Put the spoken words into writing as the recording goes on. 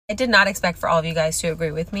I did not expect for all of you guys to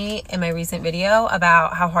agree with me in my recent video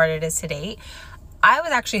about how hard it is to date. I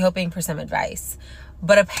was actually hoping for some advice,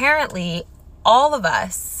 but apparently all of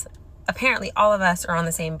us are on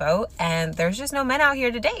the same boat, and there's just no men out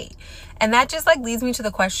here to date. And that just like leads me to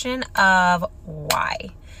the question of why.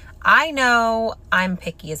 I know I'm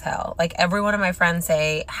picky as hell. Like, every one of my friends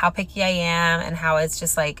say how picky I am and how it's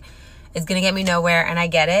just like, it's gonna get me nowhere, and I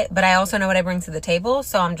get it. But I also know what I bring to the table,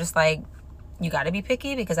 so I'm just like, you gotta be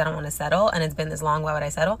picky because I don't want to settle, and it's been this long, why would I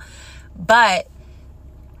settle? But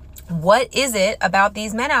what is it about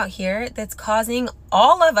these men out here that's causing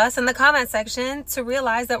all of us in the comment section to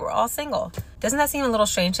realize that we're all single? Doesn't that seem a little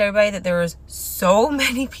strange to everybody that there was so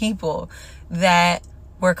many people that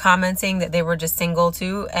were commenting that they were just single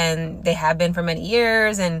too, and they have been for many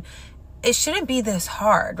years, and it shouldn't be this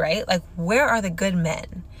hard, right? Like, where are the good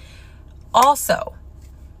men? Also,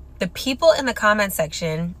 the people in the comment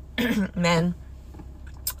section, men,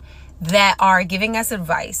 that are giving us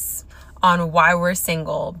advice on why we're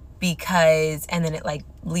single because, and then it like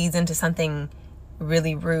leads into something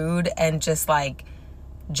really rude and just like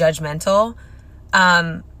judgmental.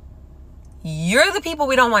 You're the people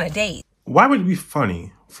we don't want to date. Why would it be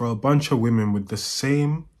funny for a bunch of women with the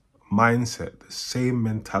same mindset, the same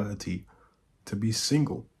mentality, to be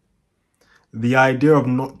single? The idea of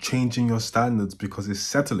not changing your standards because it's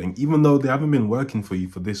settling, even though they haven't been working for you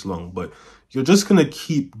for this long, but you're just going to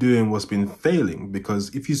keep doing what's been failing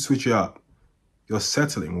because if you switch it up, you're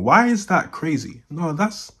settling. Why is that crazy? No,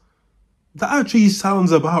 that actually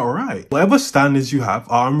sounds about right. Whatever standards you have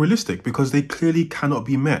are unrealistic because they clearly cannot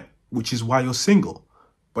be met, which is why you're single.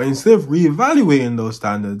 But instead of reevaluating those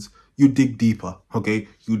standards, you dig deeper, okay?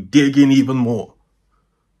 You dig in even more.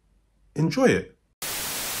 Enjoy it.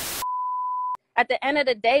 At the end of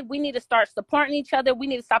the day, we need to start supporting each other. We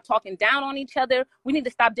need to stop talking down on each other. We need to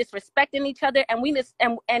stop disrespecting each other. And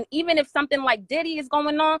and even if something like Diddy is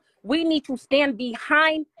going on, we need to stand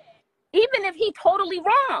behind, even if he's totally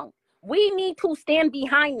wrong. We need to stand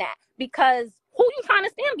behind that, because who you trying to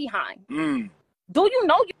stand behind? Do you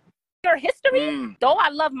know your history? Though I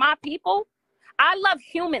love my people, I love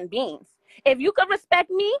human beings. If you could respect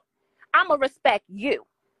me, I'm going to respect you.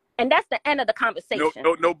 And that's the end of the conversation.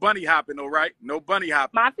 No bunny hopping, all right? No bunny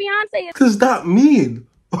hopping. My fiance is... What does that mean?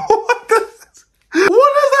 What does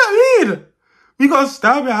that mean? We got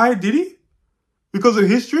stabbed behind Diddy? Because of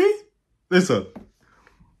history? Listen,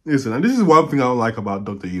 and this is one thing I don't like about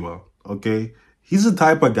Dr. Umar, okay? He's the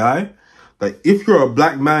type of guy that if you're a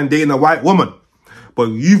black man dating a white woman, but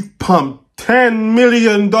you've pumped $10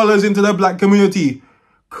 million into the black community,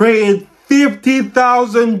 created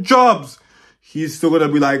 50,000 jobs, he's still gonna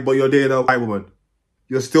be like, but you're dating a white woman.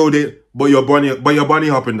 You're still dating, but you're bunny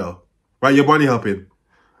hopping though. Right? You're bunny hopping.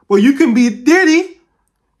 But you can be Diddy,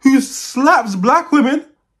 who slaps black women,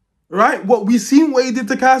 right? What we seen what he did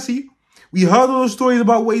to Cassie. We heard all those stories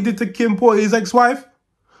about what he did to Kim Porter, his ex-wife.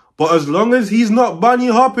 But as long as he's not bunny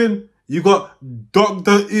hopping, you got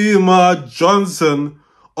Dr. Umar Johnson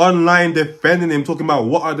online defending him, talking about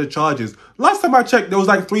what are the charges. Last time I checked, there was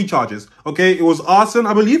like 3 charges. Okay, it was arson,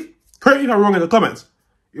 I believe. Correct me if I'm wrong in the comments.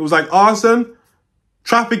 It was like arson,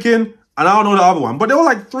 trafficking, and I don't know the other one. But there were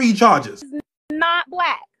like 3 charges. Not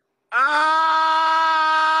black.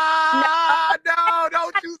 No,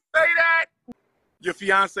 don't you say that. Your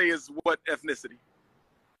fiance is what ethnicity?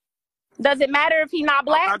 Does it matter if he's not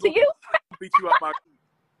black to you? Beat you up my...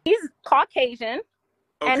 He's Caucasian.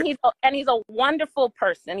 Okay. And he's a wonderful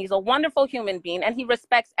person. He's a wonderful human being, and he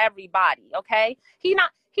respects everybody. Okay, he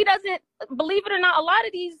doesn't, believe it or not, a lot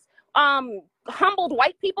of these humbled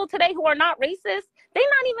white people today who are not racist, they're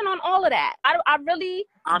not even on all of that. I really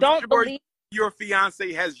don't believe your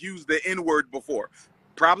fiance has used the N-word before.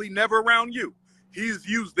 Probably never around you. He's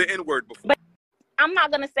used the N-word before. But I'm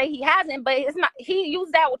not gonna say he hasn't, but it's not. He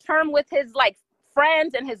used that term with his like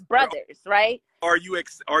friends and his brothers, right? Are you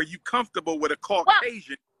comfortable with a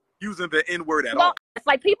Caucasian using the N-word at all? It's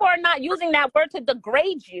like people are not using that word to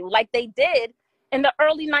degrade you like they did in the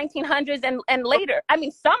early 1900s and later. I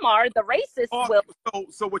mean, some are, the racists will.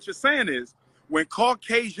 So what you're saying is, when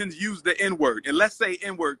Caucasians use the N-word, and let's say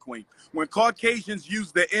N-word queen, when Caucasians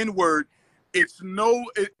use the N-word,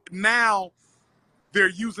 now they're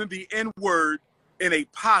using the N-word in a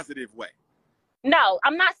positive way. No,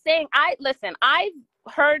 I'm not saying, listen, I've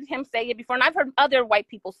heard him say it before, and I've heard other white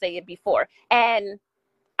people say it before, and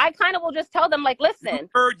I kind of will just tell them, like, listen. You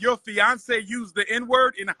heard your fiance use the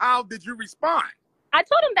N-word, and how did you respond? I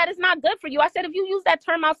told him that it's not good for you. I said, if you use that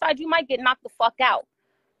term outside, you might get knocked the fuck out.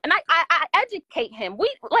 And I educate him. We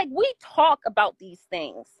talk about these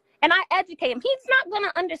things, and I educate him. He's not going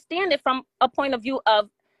to understand it from a point of view of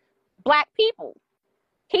black people.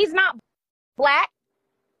 He's not black,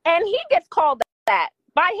 and he gets called that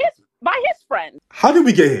by his friends. How did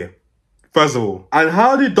we get here? First of all, and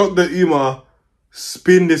how did Dr. Umar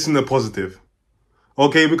spin this in a positive?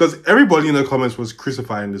 Okay, because everybody in the comments was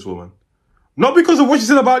crucifying this woman. Not because of what she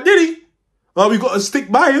said about Diddy. Oh, we got to stick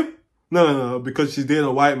by him. No, because she's dating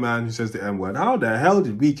a white man who says the N-word. How the hell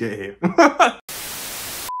did we get here?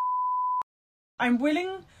 I'm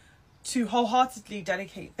willing to wholeheartedly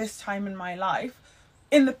dedicate this time in my life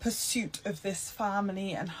in the pursuit of this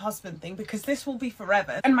family and husband thing, because this will be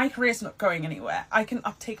forever and my career's not going anywhere. I can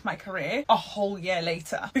uptake my career a whole year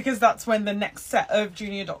later because that's when the next set of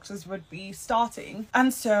junior doctors would be starting.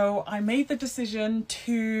 And so I made the decision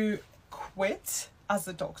to quit as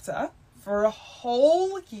a doctor for a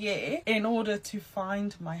whole year in order to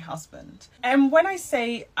find my husband. And when I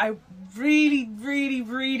say I really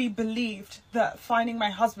believed that finding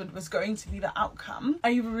my husband was going to be the outcome,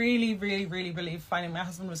 I really believed finding my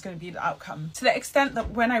husband was going to be the outcome, to the extent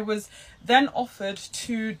that when I was then offered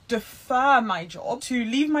to defer my job, to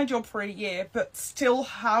leave my job for a year but still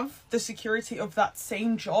have the security of that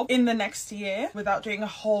same job in the next year without doing a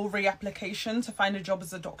whole reapplication to find a job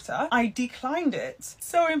as a doctor, I declined it.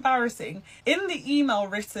 So embarrassing. In the email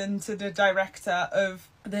written to the director of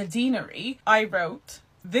the deanery, I wrote,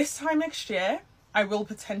 "This time next year, I will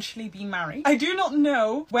potentially be married. I do not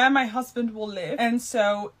know where my husband will live, and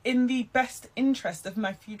so in the best interest of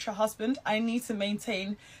my future husband, I need to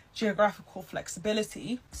maintain geographical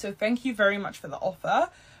flexibility. So thank you very much for the offer,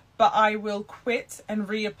 but I will quit and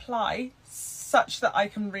reapply such that I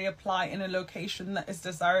can reapply in a location that is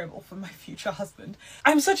desirable for my future husband."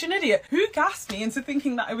 I'm such an idiot. Who gassed me into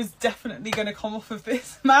thinking that I was definitely going to come off of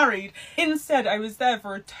this married? Instead, I was there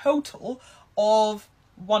for a total of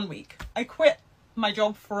 1 week. I quit my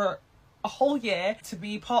job for a whole year to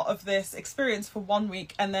be part of this experience for 1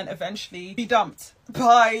 week and then eventually be dumped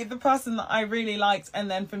by the person that I really liked, and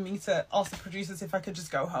then for me to ask the producers if I could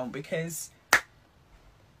just go home because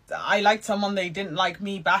I liked someone, they didn't like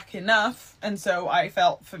me back enough, and so I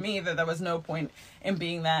felt for me that there was no point in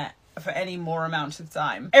being there for any more amount of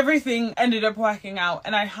time. Everything ended up working out,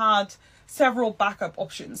 and I had several backup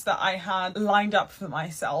options that I had lined up for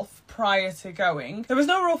myself prior to going. There was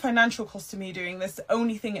no real financial cost to me doing this. The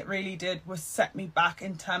only thing it really did was set me back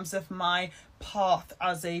in terms of my path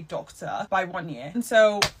as a doctor by 1 year. And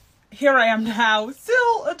so here I am now,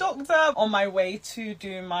 still a doctor, on my way to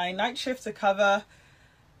do my night shift to cover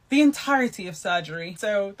the entirety of surgery.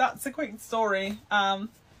 So that's a quick story.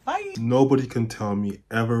 Bye. Nobody can tell me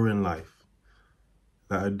ever in life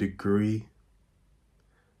that a degree,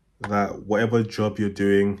 that whatever job you're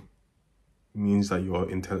doing means that you're an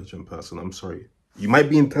intelligent person. I'm sorry. You might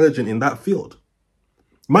be intelligent in that field.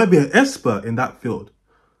 You might be an expert in that field,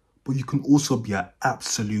 but you can also be an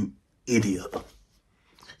absolute idiot.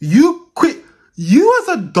 You as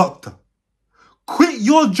a doctor, quit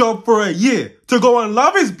your job for a year to go on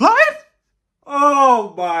Love is Blind?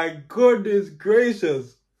 Oh my goodness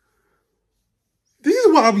gracious. This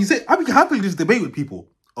is what I'll be saying. I'll be happy to just debate with people.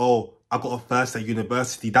 Oh, I got a first at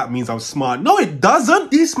university, that means I'm smart. No, it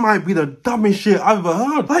doesn't. This might be the dumbest shit I've ever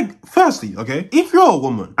heard. Like, firstly, okay, if you're a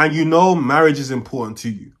woman and you know marriage is important to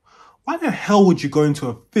you, why the hell would you go into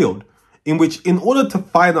a field in which in order to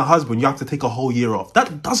find a husband, you have to take a whole year off?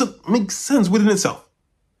 That doesn't make sense within itself.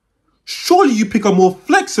 Surely you pick a more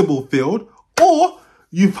flexible field, or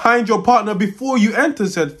you find your partner before you enter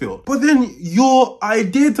said field. But then your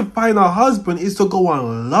idea to find a husband is to go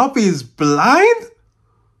on Love is Blind?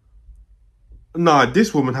 Nah,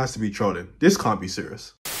 this woman has to be trolling. This can't be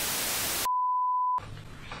serious.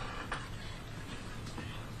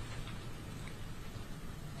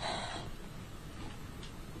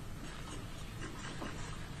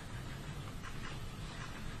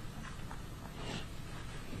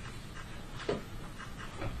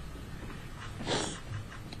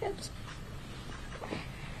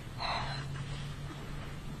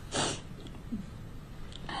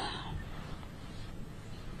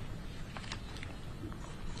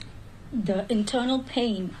 The internal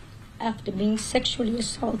pain after being sexually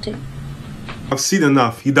assaulted. I've seen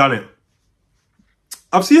enough. He done it.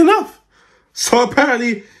 I've seen enough. So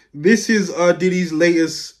apparently, this is Diddy's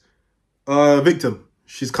latest victim.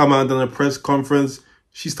 She's come out and done a press conference.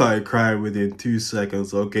 She started crying within 2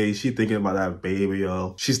 seconds. Okay, she's thinking about that baby,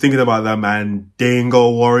 yo. She's thinking about that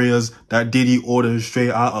Mandingo warriors that Diddy ordered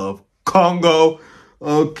straight out of Congo.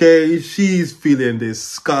 Okay, she's feeling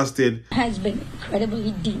disgusted. Has been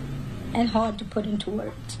incredibly deep and hard to put into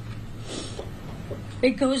words. It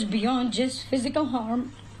goes beyond just physical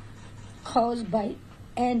harm caused by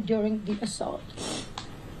and during the assault.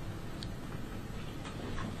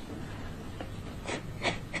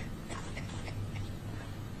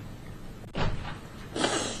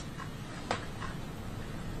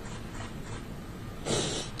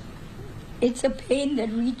 It's a pain that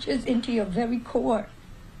reaches into your very core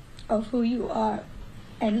of who you are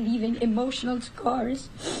and leaving emotional scars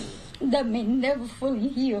that may never fully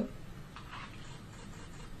heal.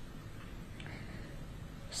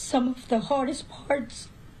 Some of the hardest parts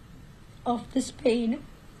of this pain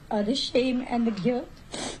are the shame and the guilt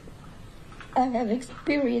I have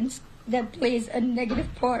experienced that plays a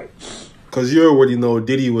negative part. Because you already know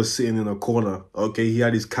Diddy was sitting in a corner, okay? He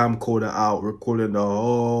had his camcorder out, recording the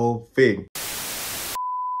whole thing.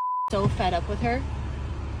 So fed up with her.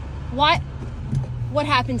 What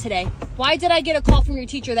happened today? Why did I get a call from your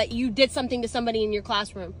teacher that you did something to somebody in your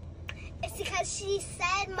classroom? It's because she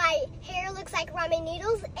said my hair looks like ramen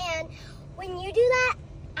noodles, and when you do that,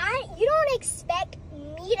 you don't expect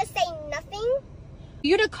me to say nothing.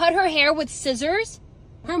 You to cut her hair with scissors?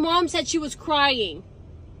 Her mom said she was crying.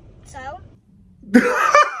 So? Did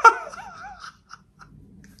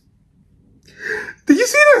you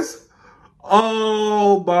see this?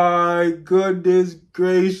 Oh my goodness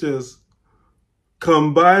gracious.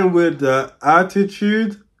 Combined with the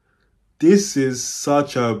attitude, this is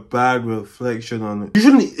such a bad reflection on it. You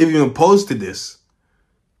shouldn't even posted this.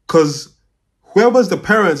 Because whoever's the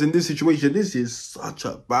parents in this situation, this is such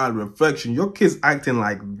a bad reflection. Your kid's acting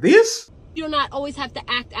like this? You do not always have to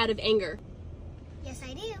act out of anger. Yes,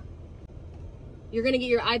 I do. You're going to get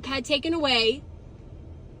your iPad taken away.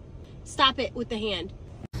 Stop it with the hand.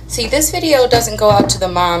 See, this video doesn't go out to the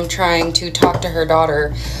mom trying to talk to her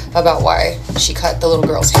daughter about why she cut the little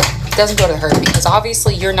girl's hair. It doesn't go to her because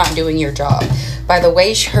obviously you're not doing your job. By the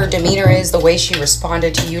way her demeanor is, the way she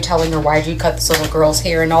responded to you telling her why'd you cut this little girl's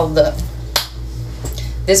hair and all the...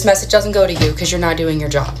 This message doesn't go to you because you're not doing your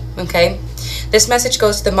job, okay? This message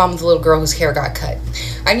goes to the mom of the little girl whose hair got cut.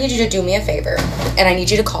 I need you to do me a favor, and I need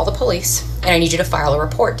you to call the police, and I need you to file a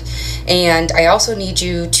report. And I also need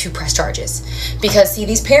you to press charges. Because, see,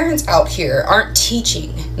 these parents out here aren't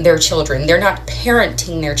teaching their children. They're not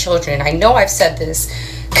parenting their children. And I know I've said this,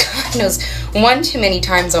 God knows, one too many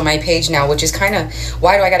times on my page now, which is kind of,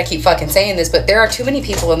 why do I got to keep fucking saying this? But there are too many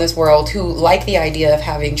people in this world who like the idea of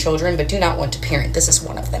having children, but do not want to parent. This is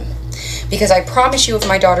one of them. Because I promise you, if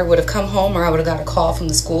my daughter would have come home or I would have got a call from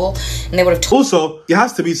the school and they would have told... Also, it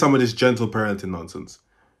has to be some of this gentle parenting nonsense.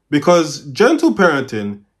 Because gentle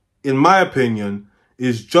parenting, in my opinion,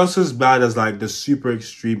 is just as bad as like the super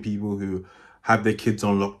extreme people who have their kids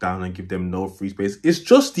on lockdown and give them no free space. It's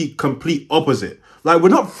just the complete opposite. Like, we're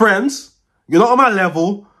not friends. You're not on my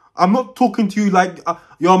level. I'm not talking to you like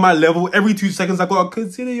you're on my level. Every 2 seconds I go,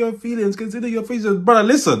 consider your feelings, consider your feelings. Brother,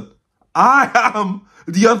 listen, I am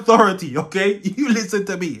the authority, okay? You listen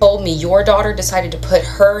to me. Told me your daughter decided to put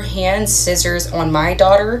her hand scissors on my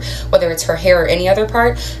daughter, whether it's her hair or any other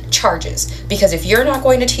part, charges. Because if you're not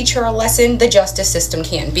going to teach her a lesson, the justice system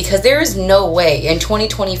can. Because there is no way in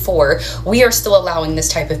 2024 we are still allowing this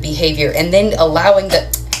type of behavior and then allowing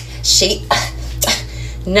the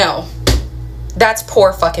no, that's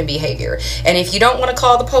poor fucking behavior. And if you don't want to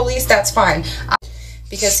call the police, that's fine.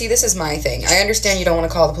 Because, see, this is my thing. I understand you don't want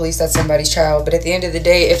to call the police, that's somebody's child. But at the end of the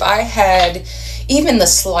day, if I had even the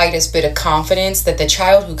slightest bit of confidence that the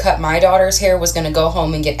child who cut my daughter's hair was going to go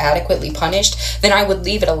home and get adequately punished, then I would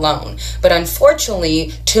leave it alone. But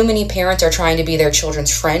unfortunately, too many parents are trying to be their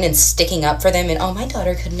children's friend and sticking up for them. And, oh, my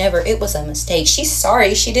daughter could never. It was a mistake. She's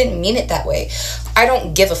sorry. She didn't mean it that way. I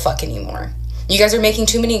don't give a fuck anymore. You guys are making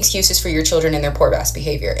too many excuses for your children and their poor ass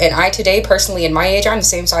behavior. And I today, personally, in my age, I'm the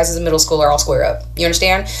same size as a middle schooler. I'll square up. You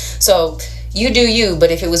understand? So you do you.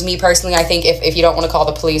 But if it was me personally, I think if you don't want to call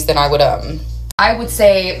the police, then I would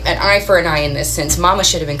say an eye for an eye in this sense. Mama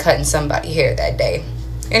should have been cutting somebody's hair that day.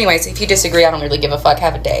 Anyways, if you disagree, I don't really give a fuck.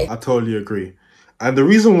 Have a day. I totally agree. And the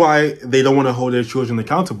reason why they don't want to hold their children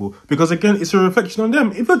accountable, because again, it's a reflection on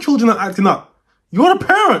them. If your children are acting up, you're the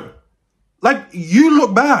parent. Like, you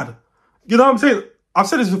look bad. You know what I'm saying? I've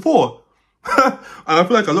said this before. And I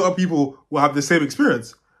feel like a lot of people will have the same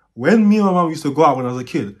experience. When me and my mom used to go out when I was a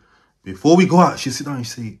kid, before we go out, she'd sit down and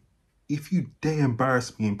say, if you dare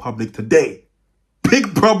embarrass me in public today,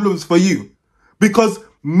 big problems for you. Because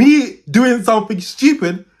me doing something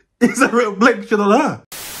stupid is a reflection on her.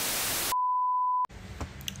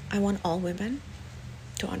 I want all women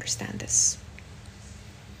to understand this.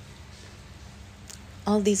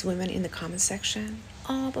 All these women in the comment section,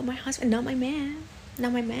 oh, but my husband, not my man.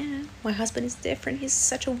 Not my man. My husband is different. He's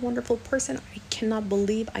such a wonderful person. I cannot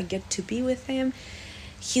believe I get to be with him.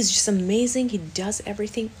 He's just amazing. He does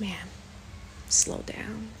everything. Man, slow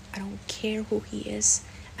down. I don't care who he is.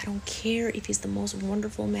 I don't care if he's the most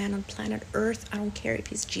wonderful man on planet Earth. I don't care if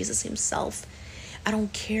he's Jesus himself. I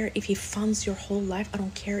don't care if he funds your whole life. I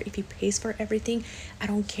don't care if he pays for everything. I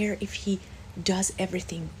don't care if he does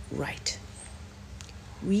everything right.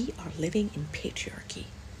 We are living in patriarchy,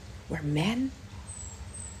 where men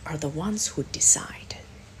are the ones who decide.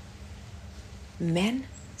 Men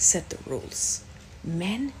set the rules.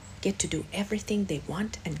 Men get to do everything they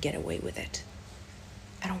want and get away with it.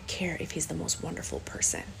 I don't care if he's the most wonderful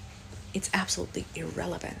person. It's absolutely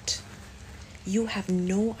irrelevant. You have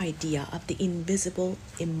no idea of the invisible,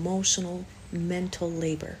 emotional, mental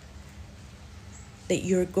labor that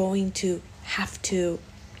you're going to have to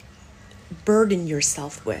burden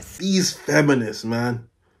yourself with. These feminists, man.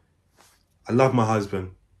 I love my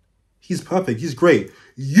husband. He's perfect. He's great.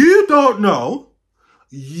 You don't know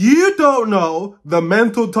the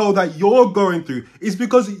mental toll that you're going through. It's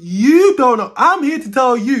because you don't know. I'm here to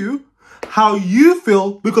tell you how you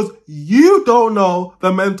feel because you don't know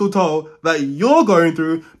the mental toll that you're going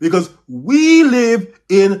through because we live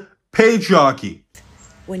in patriarchy.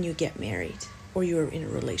 When you get married or you're in a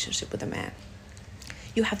relationship with a man,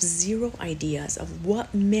 you have zero ideas of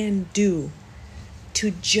what men do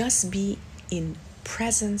to just be in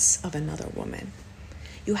presence of another woman.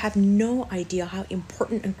 You have no idea how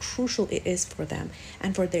important and crucial it is for them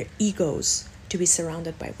and for their egos to be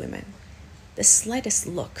surrounded by women. The slightest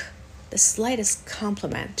look, the slightest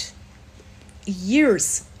compliment,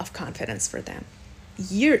 years of confidence for them.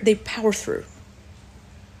 They power through.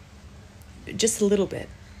 Just a little bit,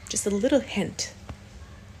 just a little hint.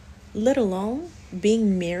 Let alone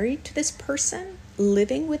being married to this person,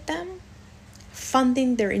 living with them,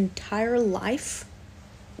 funding their entire life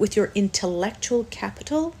with your intellectual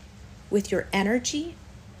capital, with your energy,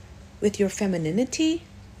 with your femininity,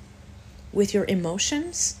 with your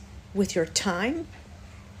emotions, with your time.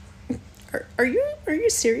 Are you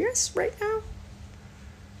serious right now?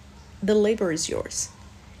 The labor is yours.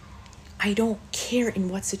 I don't care in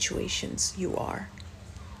what situations you are.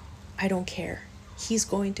 I don't care. He's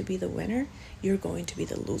going to be the winner. You're going to be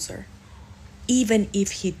the loser. Even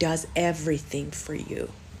if he does everything for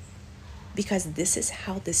you. Because this is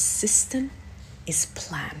how the system is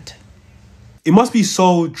planned. It must be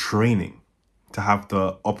so draining to have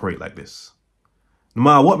to operate like this. No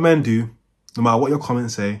matter what men do, no matter what your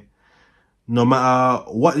comments say, no matter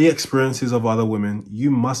what the experiences of other women,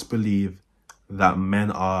 you must believe that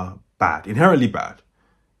men are bad, inherently bad,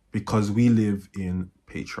 because we live in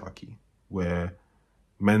patriarchy, where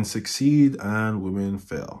men succeed and women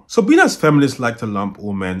fail. So being as feminists like to lump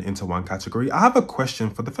all men into one category, I have a question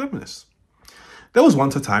for the feminists. There was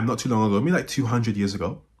once a time, not too long ago, maybe like 200 years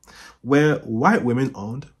ago, where white women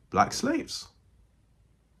owned black slaves.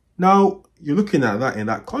 Now, you're looking at that in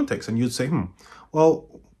that context and you'd say,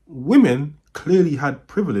 well, women clearly had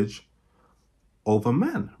privilege over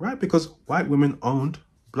men, right? Because white women owned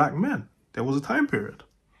black men. There was a time period.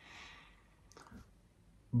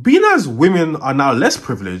 Being as women are now less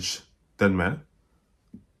privileged than men,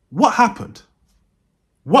 what happened?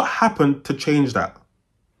 What happened to change that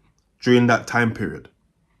during that time period?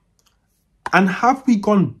 And have we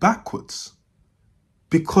gone backwards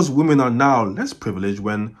because women are now less privileged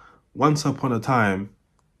when once upon a time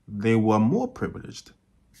they were more privileged?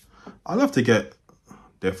 I'd love to get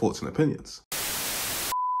their thoughts and opinions.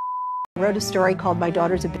 I wrote a story called My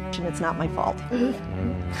Daughter's a Bitch and It's Not My Fault.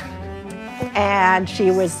 And she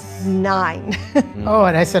was 9. Oh,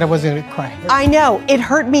 and I said I wasn't going to cry. I know, it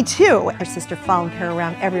hurt me too. Her sister followed her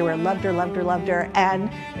around everywhere, loved her, loved her, loved her. And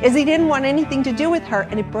Izzy didn't want anything to do with her,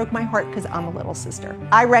 and it broke my heart because I'm a little sister.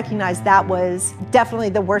 I recognized that was definitely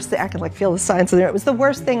the worst thing. I can like feel the science in there. It was the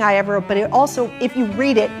worst thing I ever wrote, but it also, if you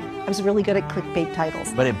read it, I was really good at clickbait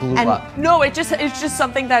titles. But it blew up. No, it's just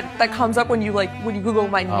something that comes up when you Google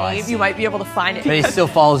my name, you might be able to find it. But it still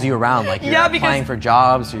follows you around, like you're applying for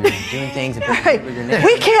jobs, or you're doing things. And right. Your name.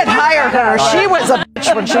 We can't hire her. She was a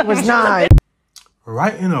bitch when she was 9.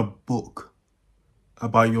 Writing a book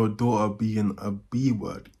about your daughter being a B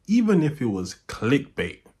word, even if it was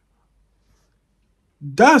clickbait,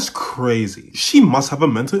 that's crazy. She must have a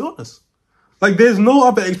mental illness. Like, there's no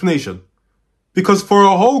other explanation. Because for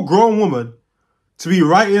a whole grown woman to be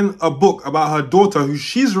writing a book about her daughter who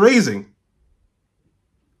she's raising,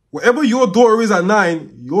 wherever your daughter is at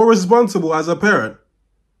 9, you're responsible as a parent.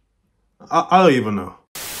 I don't even know.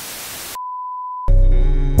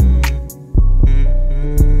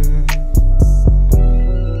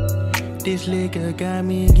 This liquor got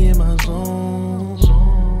me in my zone.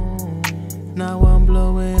 Now I'm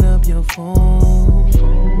blowing up your phone.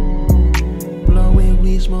 Blowing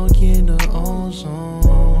weed, smoking the ozone.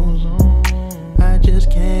 I just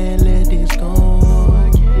can't let this go.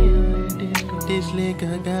 This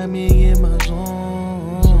liquor got me in my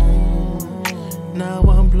zone. Now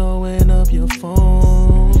I'm blowing up your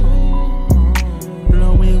phone.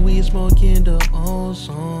 Blowing weed, smoking the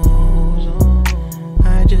ozone.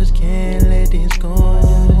 I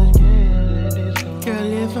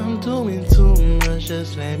doing too much,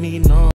 just let me know.